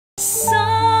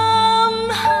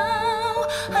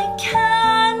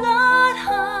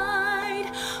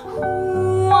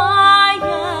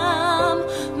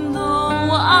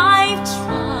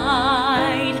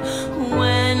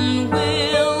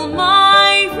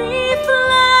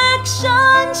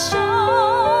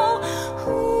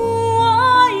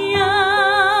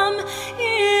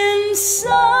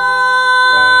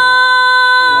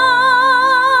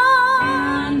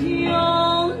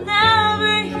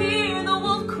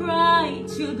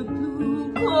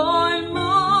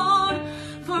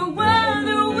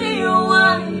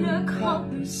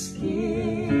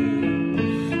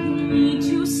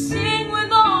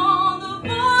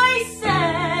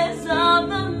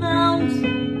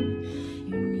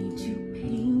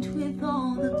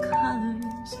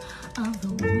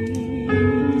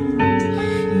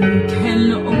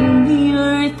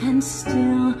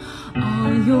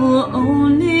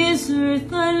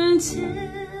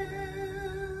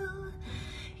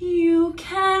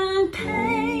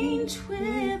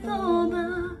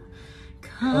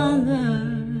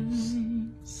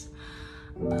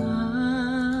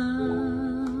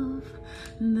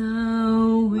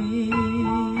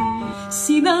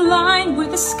See the line where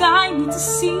the sky meets the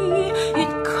sea.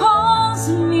 It calls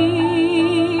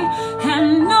me,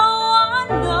 and no one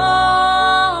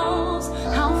knows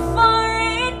how far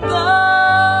it goes.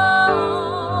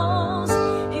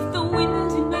 If the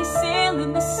wind in my sail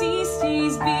and the sea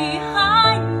stays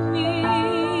behind me,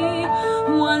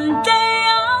 one day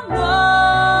I'll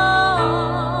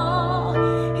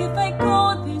know. If I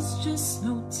go, there's just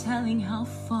no telling how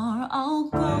far I'll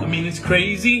go. I mean, it's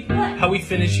crazy how we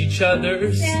finish each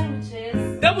other's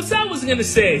Sandwiches. That was I was gonna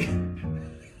say.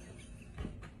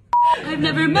 I've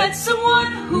never met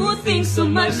someone who thinks so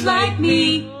much like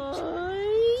me.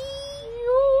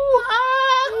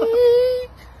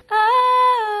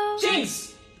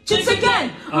 Jinx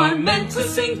again! Our mental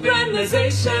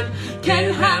synchronization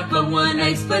can have but one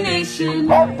explanation.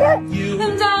 You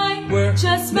And I were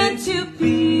just meant to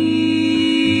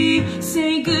be.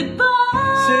 Say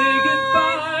goodbye. Say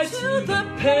goodbye to the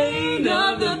pain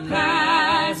of the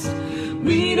past.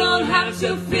 We don't have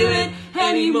to feel it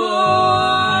anymore.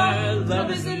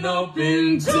 Love is an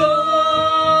open door.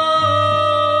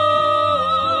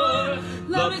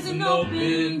 Love is an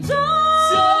open door.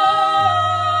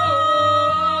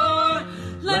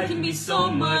 Life can be so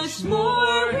much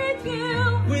more with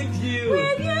you. with you,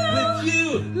 With you. with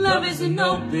you. Love is an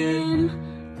open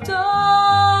door.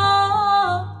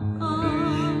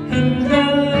 And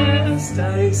last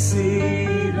I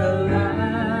see the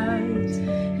light,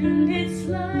 And it's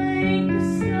like the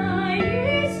sky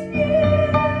is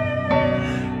blue,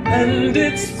 and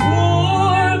it's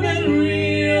warm and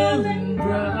real and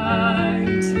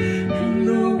bright, and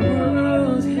the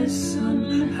world has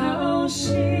somehow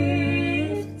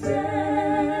shifted.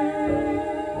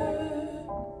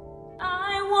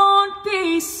 I won't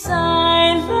be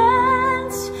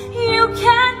silent. You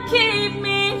can't keep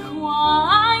me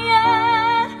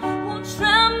quiet. Won't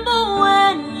tremble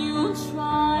when you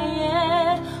try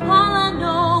it. All I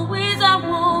know is I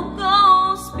won't go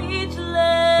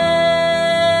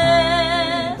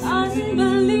speechless.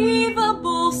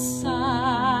 Unbelievable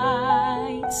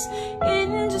sights,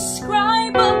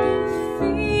 indescribable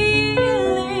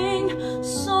feeling,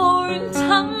 soaring,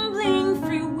 tumbling,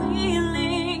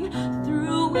 freewheeling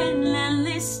through an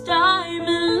endless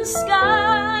diamond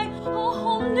sky. A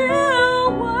whole new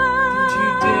world. Don't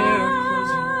you dare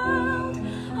close your eyes.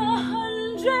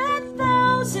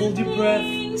 100,000 Hold your breath,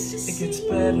 things to it see. gets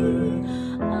better.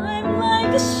 I'm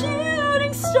like a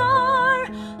shooting star.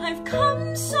 I've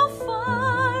come so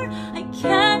far. I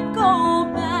can't go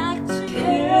back to.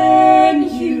 Can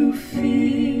you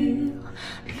feel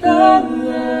the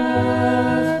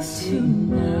love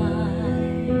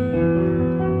tonight?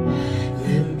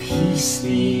 The peace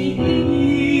the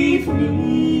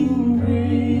evening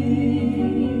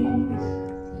brings.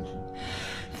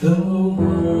 The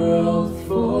world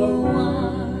for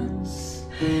once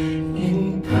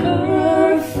in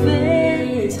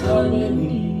perfect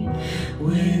harmony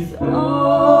with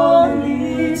all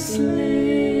its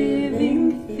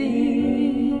living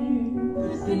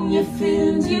things. When you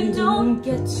fins, you don't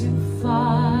get too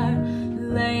far.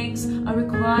 Legs are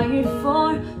required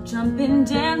for jumping,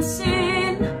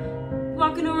 dancing,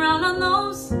 walking around on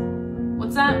those.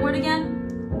 What's that word again?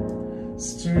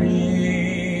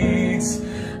 Streets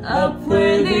Up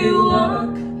where they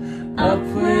walk, up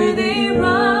where they